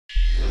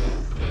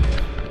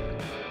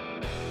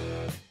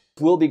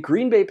Will the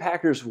Green Bay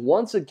Packers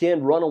once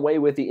again run away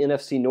with the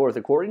NFC North?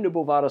 According to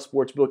Bovada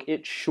Sportsbook,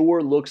 it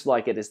sure looks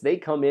like it as they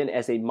come in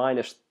as a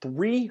minus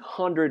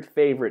 300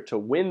 favorite to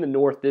win the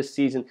North this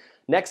season.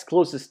 Next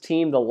closest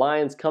team, the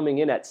Lions, coming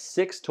in at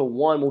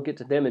 6-1. We'll get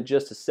to them in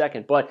just a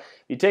second. But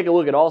if you take a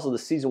look at also the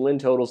season win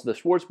totals, the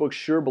Sportsbook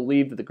sure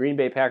believe that the Green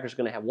Bay Packers are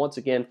going to once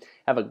again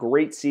have a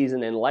great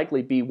season and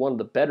likely be one of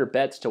the better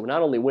bets to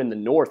not only win the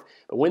North,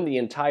 but win the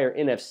entire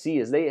NFC,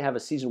 as they have a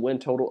season win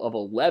total of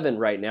 11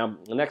 right now.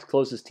 The next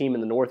closest team in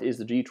the North is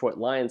the Detroit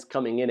Lions,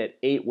 coming in at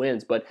 8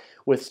 wins. But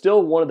with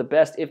still one of the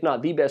best, if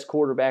not the best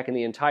quarterback in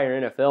the entire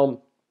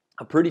NFL,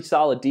 a pretty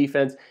solid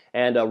defense,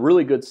 and a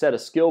really good set of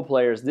skill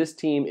players, this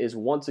team is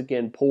once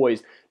again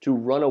poised to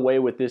run away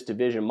with this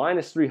division.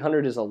 Minus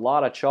 300 is a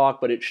lot of chalk,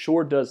 but it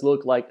sure does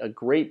look like a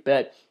great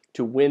bet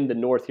to win the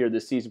North here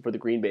this season for the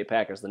Green Bay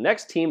Packers. The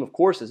next team, of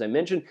course, as I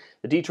mentioned,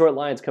 the Detroit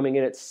Lions, coming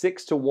in at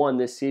 6-1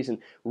 this season.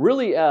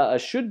 Really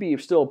should be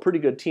still a pretty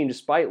good team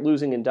despite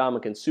losing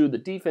Ndamukong Suh. The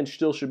defense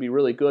still should be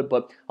really good,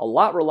 but a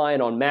lot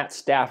reliant on Matt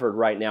Stafford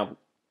right now,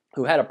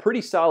 who had a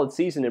pretty solid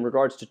season in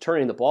regards to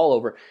turning the ball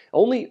over.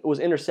 Only was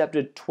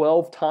intercepted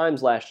 12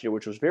 times last year,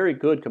 which was very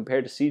good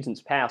compared to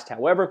seasons past.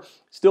 However,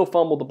 still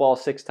fumbled the ball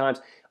 6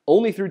 times.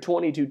 Only threw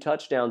 22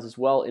 touchdowns as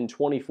well in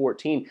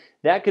 2014.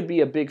 That could be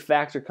a big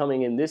factor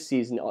coming in this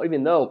season,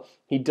 even though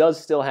he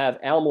does still have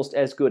almost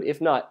as good, if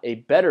not a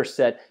better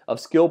set of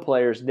skill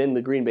players than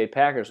the Green Bay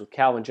Packers with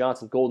Calvin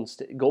Johnson,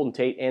 Golden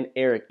Tate, and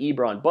Eric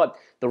Ebron. But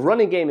the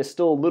running game is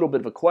still a little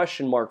bit of a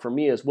question mark for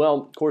me as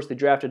well. Of course, they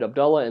drafted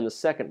Abdullah in the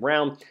second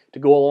round to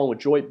go along with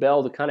Joyt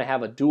Bell to kind of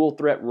have a dual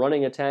threat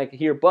running attack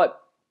here. But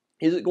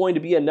is it going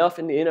to be enough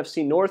in the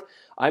NFC North?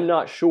 I'm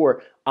not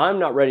sure. I'm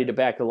not ready to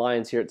back the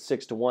Lions here at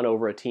 6-1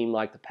 over a team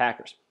like the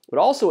Packers. But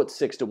also at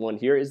 6-1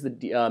 here is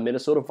the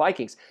Minnesota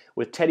Vikings,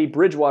 with Teddy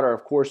Bridgewater,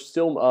 of course,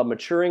 still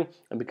maturing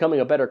and becoming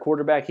a better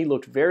quarterback. He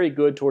looked very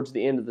good towards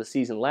the end of the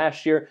season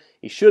last year.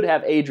 He should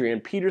have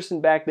Adrian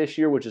Peterson back this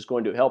year, which is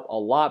going to help a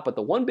lot. But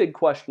the one big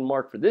question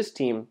mark for this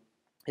team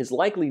is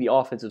likely the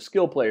offensive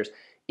skill players.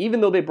 Even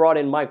though they brought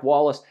in Mike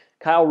Wallace,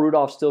 Kyle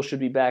Rudolph still should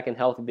be back and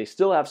healthy. They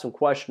still have some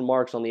question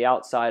marks on the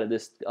outside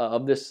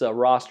of this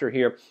roster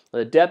here.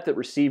 The depth at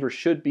receiver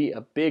should be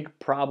a big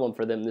problem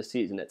for them this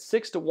season. At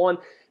 6-1,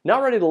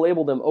 not ready to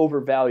label them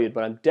overvalued,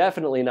 but I'm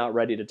definitely not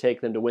ready to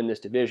take them to win this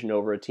division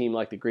over a team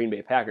like the Green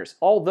Bay Packers.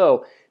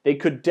 Although they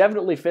could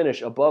definitely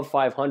finish above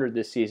 500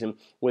 this season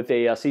with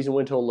a season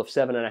win total of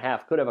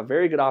 7.5. Could have a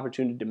very good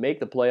opportunity to make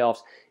the playoffs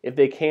if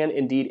they can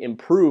indeed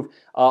improve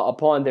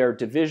upon their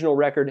divisional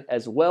record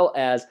as well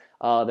as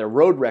their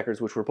road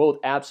records, which were both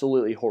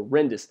absolutely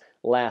horrendous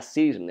last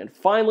season. And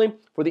finally,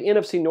 for the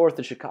NFC North,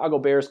 the Chicago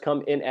Bears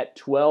come in at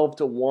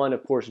 12-1.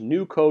 Of course,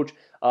 new coach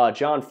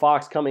John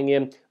Fox coming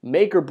in.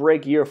 Make or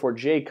break year for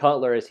Jay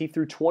Cutler, as he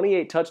threw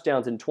 28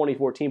 touchdowns in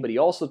 2014, but he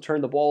also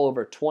turned the ball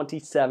over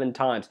 27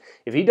 times.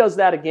 If he does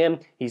that again,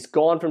 he's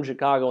gone from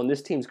Chicago, and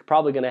this team's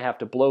probably going to have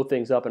to blow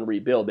things up and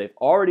rebuild. They've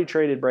already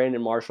traded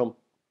Brandon Marshall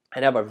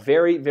and have a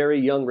very, very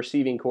young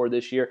receiving core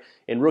this year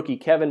in rookie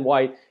Kevin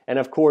White and,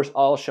 of course,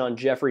 Alshon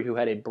Jeffrey, who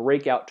had a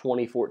breakout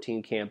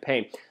 2014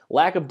 campaign.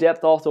 Lack of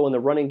depth also in the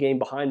running game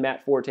behind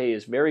Matt Forte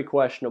is very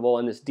questionable,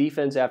 and this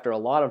defense, after a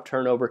lot of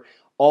turnover,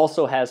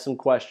 also has some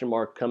question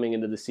mark coming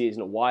into the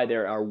season of why they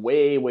are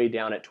way, way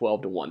down at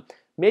 12-1.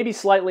 Maybe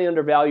slightly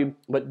undervalued,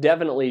 but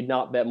definitely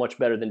not that much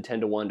better than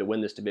 10-1 to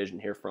win this division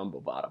here from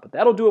Bovada. But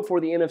that'll do it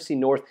for the NFC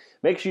North.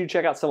 Make sure you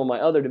check out some of my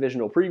other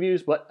divisional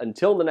previews. But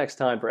until the next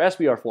time, for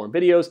SBR Forum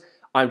Videos,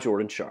 I'm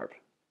Jordan Sharp.